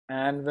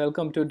and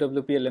welcome to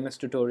WPLMS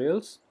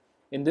tutorials.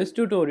 In this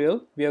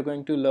tutorial, we are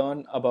going to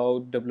learn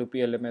about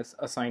WPLMS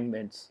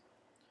assignments.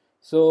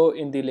 So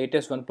in the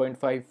latest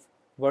 1.5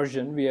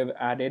 version, we have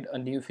added a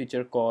new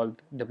feature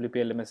called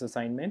WPLMS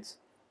assignments.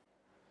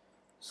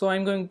 So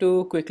I'm going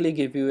to quickly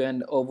give you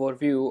an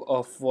overview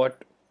of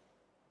what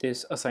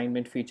this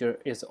assignment feature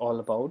is all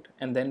about,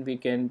 and then we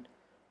can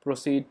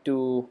proceed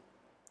to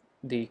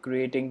the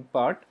creating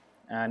part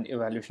and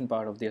evaluation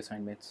part of the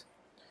assignments.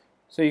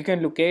 So you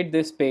can locate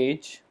this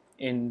page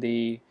in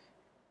the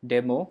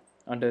demo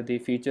under the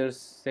features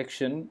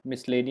section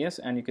miscellaneous,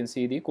 and you can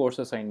see the course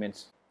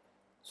assignments.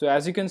 So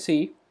as you can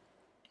see,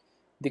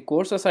 the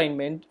course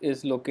assignment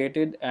is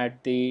located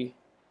at the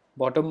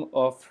bottom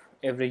of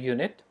every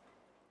unit,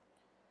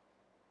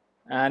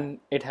 and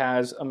it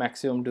has a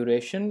maximum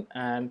duration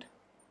and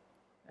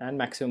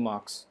maximum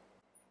marks.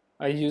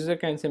 A user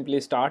can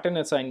simply start an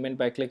assignment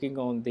by clicking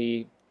on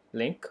the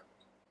link.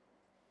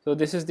 So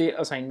this is the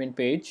assignment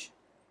page.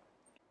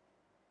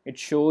 It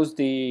shows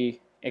the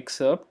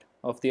excerpt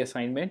of the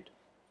assignment,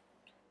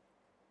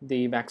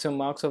 the maximum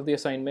marks of the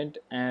assignment,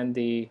 and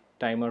the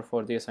timer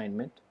for the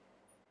assignment.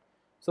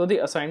 So the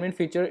assignment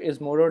feature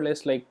is more or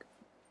less like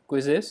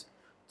quizzes,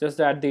 just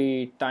that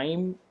the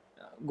time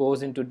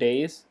goes into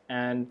days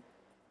and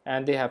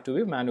they have to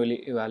be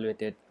manually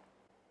evaluated.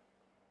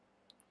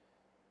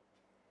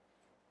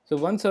 So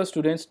once a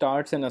student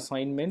starts an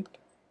assignment,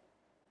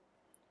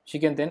 she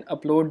can then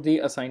upload the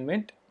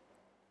assignment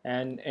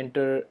and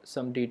enter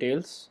some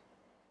details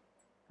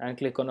and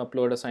click on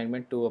upload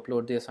assignment to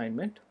upload the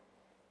assignment.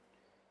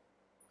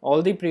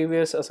 All the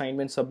previous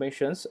assignment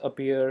submissions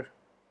appear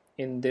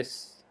in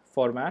this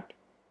format.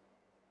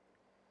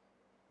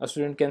 A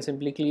student can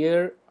simply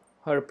clear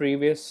her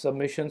previous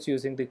submissions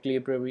using the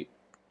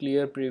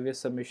clear previous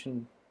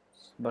submissions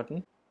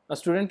button. A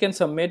student can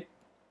submit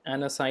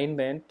an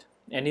assignment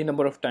any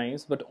number of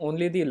times, but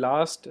only the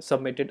last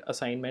submitted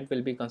assignment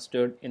will be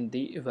considered in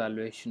the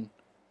evaluation.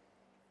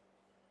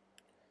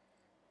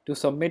 To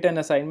submit an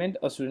assignment,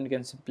 a student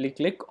can simply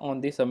click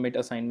on the submit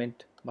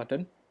assignment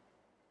button,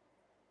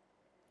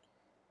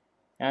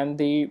 and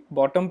the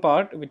bottom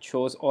part, which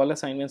shows all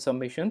assignment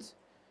submissions,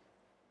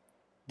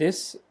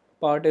 this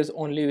part is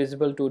only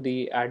visible to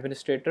the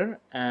administrator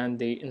and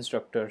the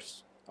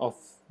instructors of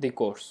the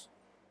course.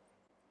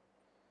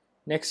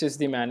 Next is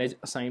the manage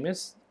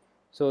assignments.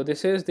 So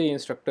this is the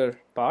instructor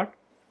part.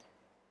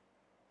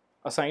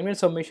 Assignment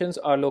submissions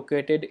are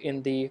located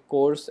in the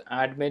course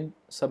admin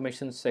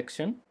submissions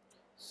section.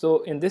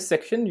 So in this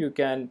section, you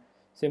can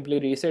simply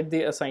reset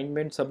the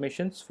assignment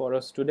submissions for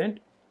a student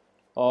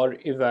or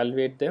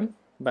evaluate them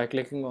by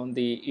clicking on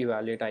the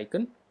evaluate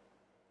icon.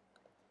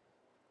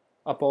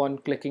 Upon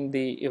clicking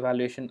the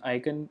evaluation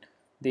icon,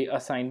 the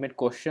assignment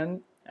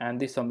question and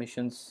the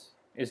submissions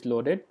is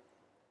loaded.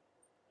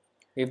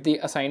 If the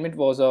assignment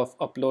was of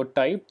upload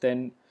type,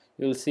 then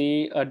you'll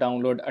see a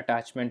download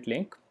attachment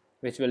link,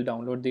 which will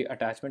download the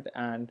attachment,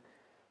 and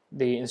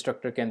the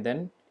instructor can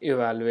then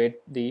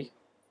evaluate the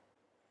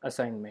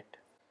assignment.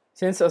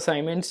 Since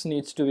assignments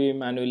needs to be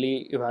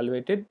manually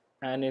evaluated,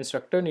 an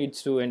instructor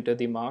needs to enter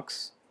the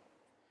marks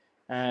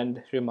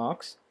and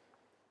remarks.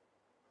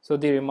 So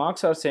the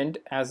remarks are sent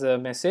as a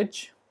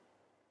message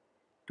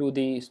to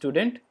the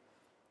student,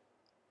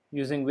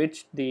 using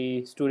which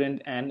the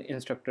student and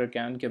instructor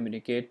can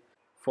communicate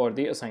for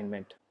the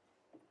assignment.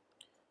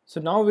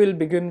 So now we'll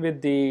begin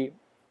with the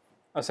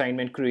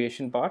assignment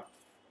creation part.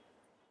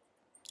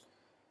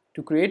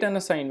 To create an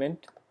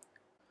assignment,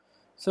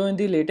 so in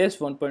the latest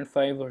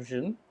 1.5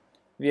 version,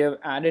 we have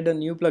added a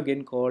new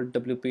plugin called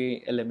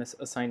WPLMS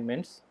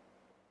Assignments.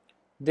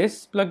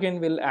 This plugin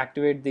will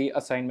activate the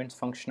assignments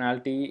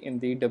functionality in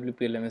the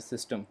WPLMS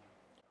system.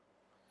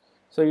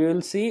 So you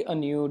will see a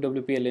new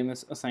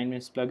WPLMS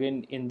Assignments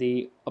plugin in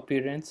the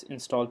Appearance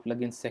Install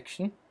Plugins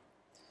section.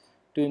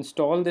 To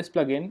install this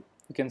plugin,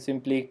 you can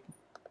simply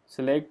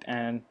select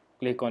and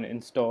click on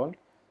install.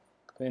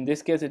 So in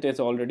this case, it is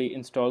already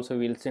installed, so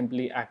we'll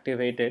simply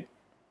activate it.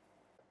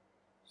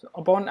 So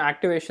upon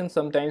activation,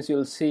 sometimes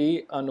you'll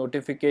see a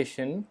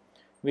notification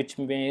which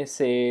may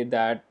say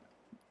that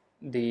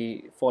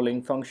the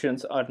following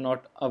functions are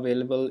not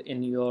available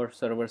in your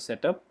server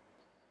setup.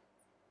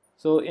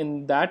 So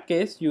in that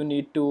case, you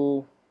need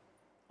to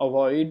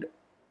avoid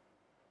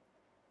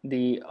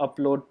the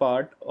upload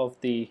part of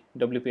the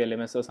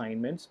WPLMS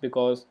assignments,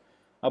 because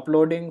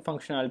uploading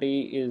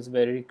functionality is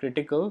very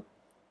critical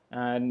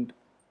and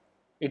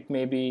it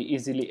may be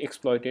easily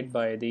exploited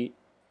by the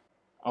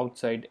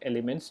outside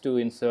elements to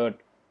insert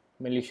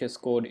malicious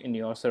code in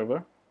your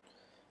server.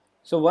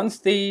 So once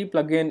the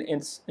plugin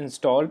is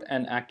installed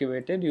and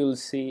activated, you'll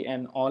see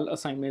an all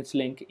assignments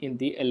link in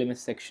the LMS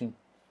section.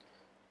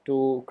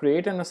 To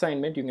create an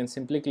assignment, you can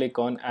simply click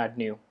on add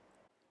new.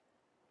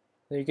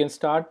 So you can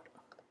start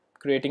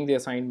creating the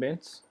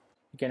assignments.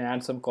 You can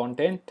add some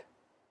content.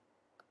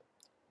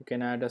 You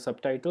can add a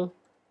subtitle.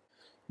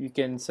 You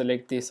can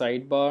select the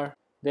sidebar.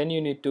 Then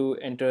you need to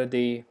enter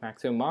the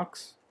maximum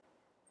marks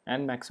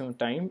and maximum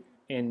time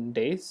in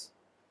days.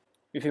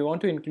 If you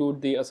want to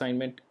include the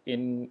assignment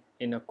in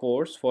a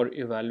course for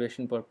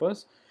evaluation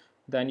purpose,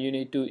 then you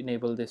need to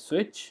enable this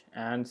switch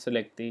and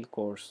select the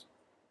course.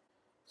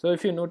 So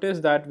if you notice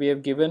that we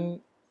have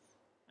given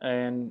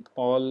an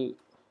all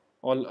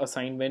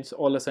assignment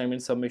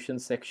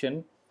submissions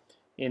section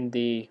in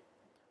the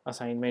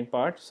assignment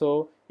part.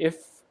 So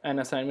if an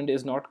assignment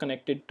is not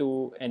connected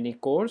to any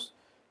course,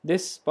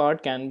 this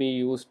part can be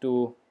used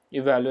to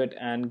evaluate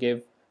and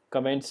give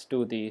comments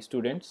to the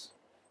students,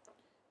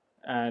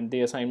 and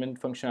the assignment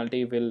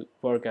functionality will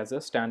work as a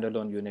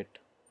standalone unit.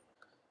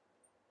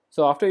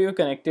 So after you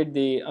connected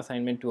the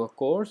assignment to a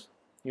course,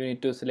 you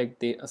need to select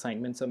the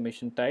assignment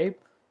submission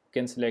type. You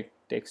can select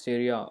text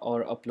area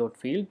or upload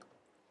field.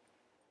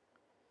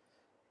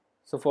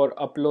 So for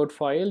upload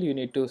file, you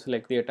need to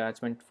select the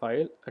attachment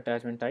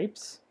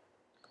types.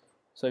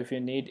 So if you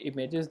need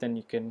images, then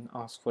you can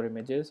ask for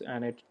images,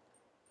 and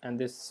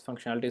this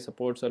functionality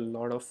supports a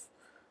lot of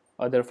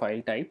other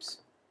file types.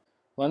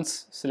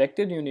 Once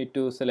selected, you need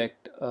to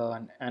select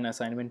an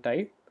assignment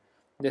type.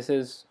 This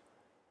is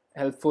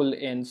helpful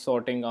in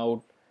sorting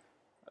out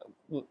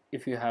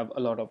if you have a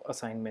lot of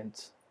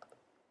assignments.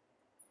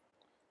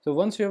 So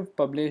once you have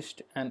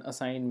published an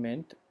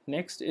assignment,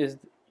 next is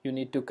you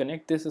need to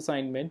connect this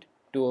assignment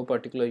to a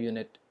particular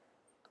unit,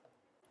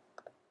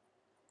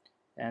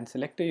 and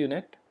select a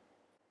unit,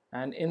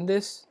 and in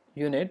this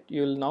unit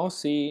you'll now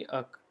see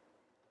a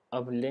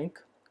link,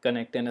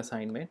 connect an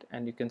assignment,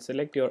 and you can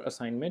select your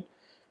assignment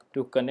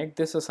to connect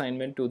this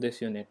assignment to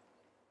this unit.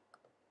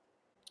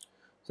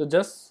 So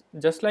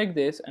just like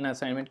this, an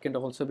assignment can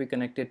also be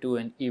connected to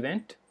an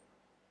event.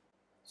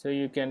 So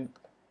you can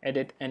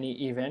edit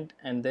any event,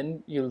 and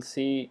then you'll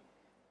see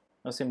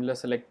a similar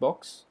select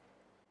box.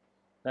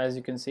 As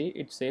you can see,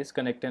 it says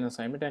connect an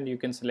assignment, and you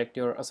can select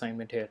your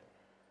assignment here.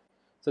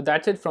 So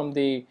that's it from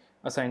the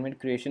assignment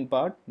creation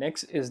part.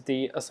 Next is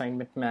the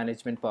assignment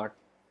management part.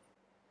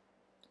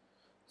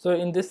 So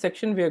in this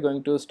section we are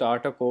going to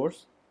start a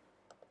course,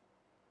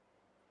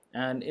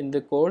 and in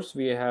the course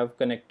we have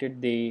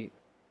connected the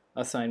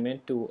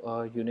assignment to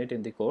a unit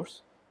in the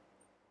course.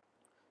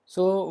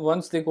 So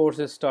once the course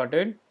is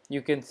started,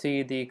 you can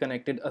see the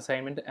connected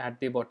assignment at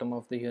the bottom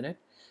of the unit.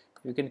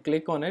 You can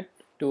click on it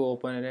to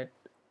open it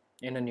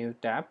in a new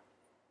tab,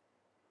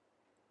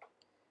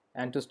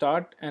 and to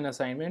start an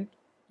assignment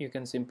you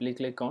can simply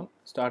click on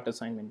start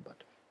assignment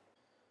button.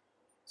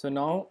 So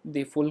now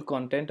the full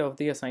content of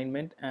the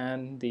assignment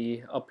and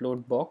the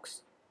upload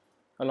box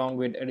along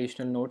with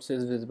additional notes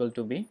is visible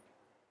to me,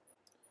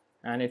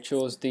 and it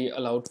shows the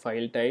allowed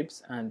file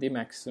types and the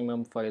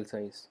maximum file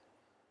size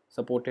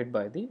supported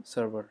by the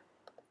server.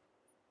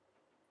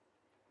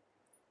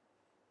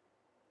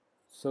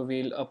 So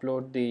we'll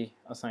upload the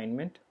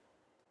assignment.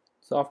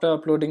 So after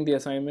uploading the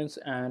assignments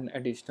and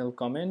additional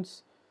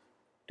comments,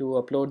 to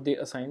upload the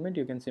assignment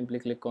you can simply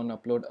click on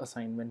upload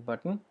assignment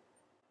button,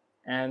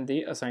 and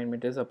the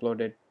assignment is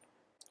uploaded.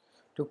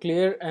 To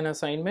clear an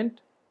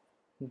assignment,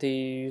 the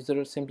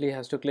user simply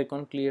has to click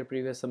on clear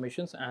previous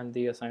submissions and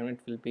the assignment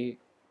will be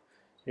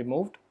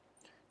removed.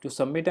 To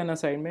submit an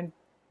assignment,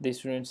 the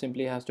student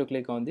simply has to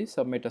click on the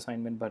submit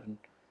assignment button.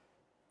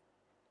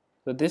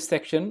 So this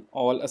section,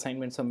 all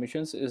assignment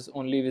submissions, is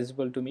only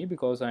visible to me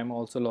because I am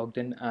also logged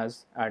in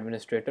as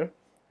administrator,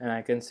 and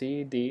I can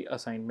see the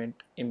assignment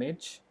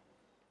image.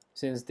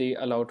 Since the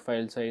allowed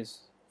file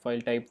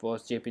type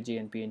was JPG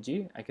and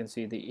PNG, I can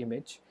see the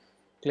image.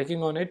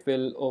 Clicking on it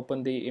will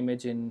open the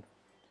image in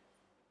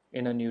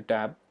a new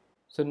tab.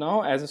 So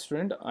now as a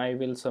student I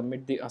will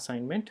submit the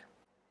assignment,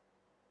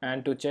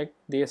 and to check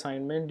the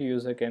assignment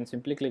user can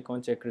simply click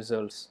on check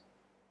results.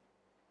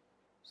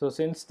 So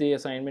since the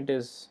assignment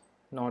is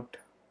not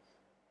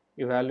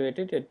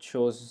evaluated, it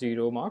shows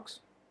 0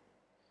 marks.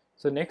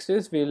 So next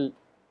is we'll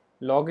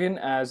log in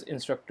as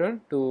instructor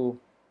to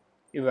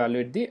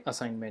evaluate the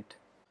assignment.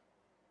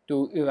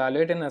 To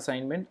evaluate an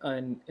assignment,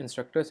 an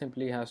instructor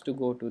simply has to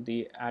go to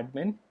the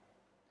admin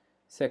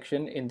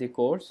section in the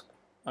course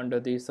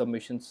under the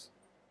submissions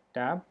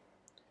tab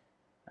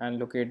and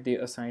locate the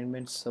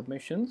assignment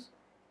submissions.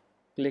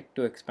 Click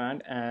to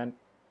expand, and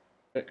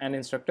an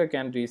instructor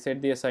can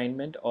reset the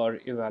assignment or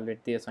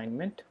evaluate the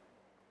assignment.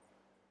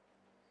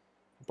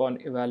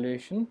 Upon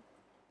evaluation,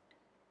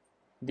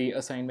 the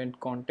assignment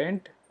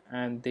content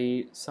and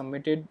the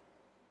submitted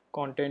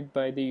content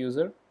by the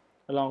user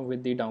along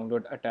with the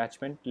download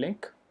attachment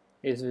link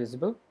is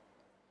visible.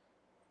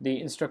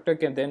 The instructor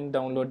can then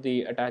download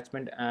the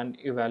attachment and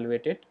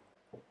evaluate it.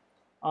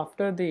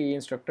 After the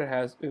instructor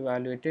has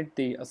evaluated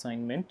the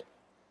assignment,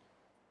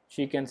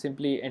 she can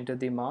simply enter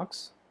the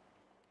marks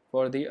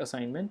for the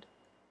assignment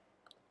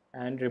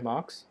and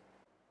remarks.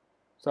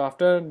 So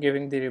after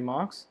giving the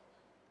remarks,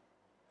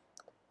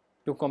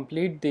 to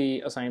complete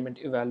the assignment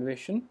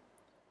evaluation,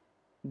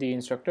 the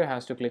instructor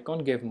has to click on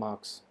give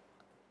marks.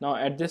 Now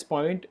at this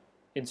point,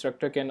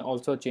 instructor can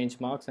also change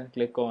marks and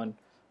click on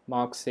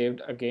marks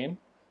saved again.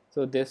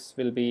 So this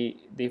will be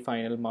the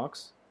final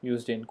marks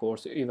used in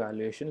course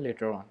evaluation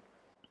later on.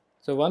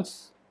 So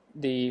once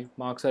the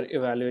marks are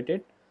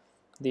evaluated,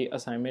 the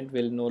assignment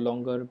will no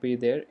longer be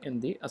there in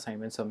the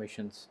assignment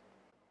submissions.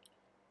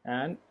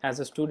 And as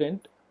a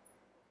student,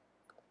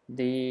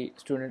 the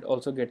student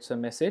also gets a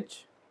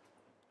message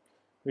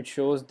which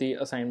shows the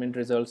assignment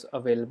results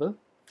available,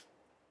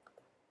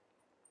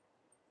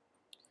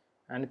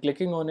 and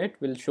clicking on it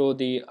will show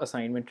the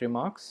assignment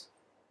remarks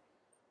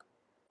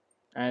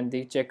and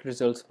the check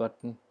results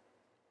button.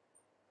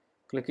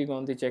 Clicking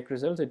on the check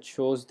results, it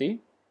shows the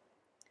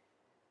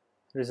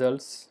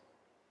results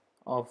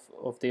of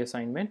the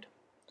assignment.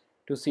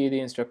 To see the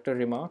instructor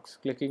remarks,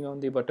 clicking on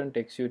the button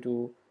takes you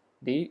to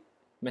the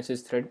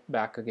message thread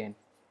back again.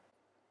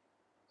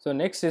 So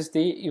next is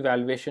the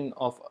evaluation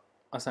of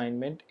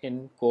assignment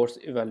in course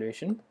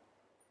evaluation.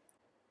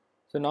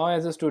 So now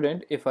as a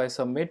student, if I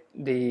submit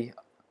the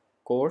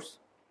course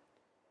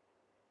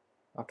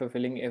after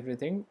filling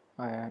everything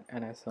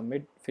and I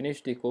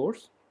finish the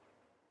course,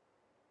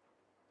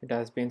 it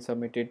has been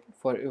submitted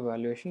for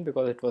evaluation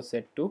because it was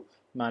set to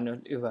manual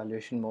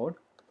evaluation mode.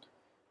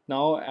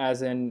 Now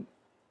as an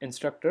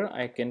instructor,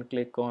 I can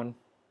click on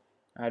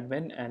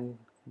admin and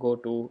go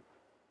to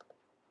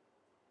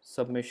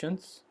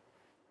submissions,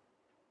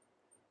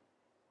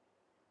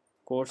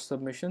 course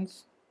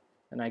submissions,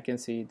 and I can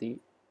see the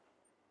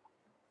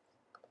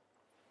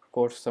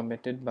course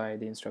submitted by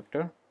the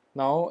instructor.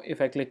 Now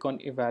if I click on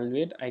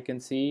evaluate, I can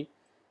see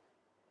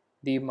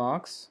the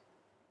marks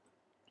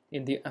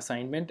in the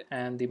assignment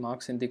and the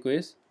marks in the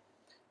quiz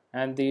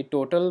and the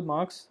total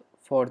marks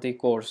for the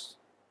course,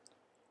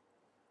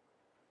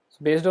 so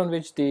based on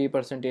which the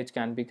percentage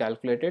can be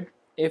calculated.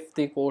 If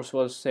the course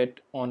was set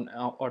on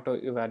auto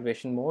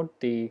evaluation mode,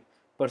 the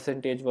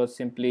percentage was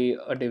simply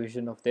a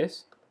division of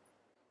this.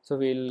 So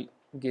we'll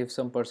give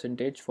some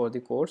percentage for the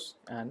course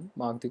and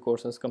mark the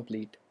course as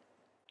complete.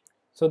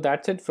 So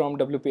that's it from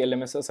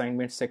WPLMS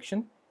assignments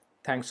section.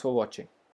 Thanks for watching.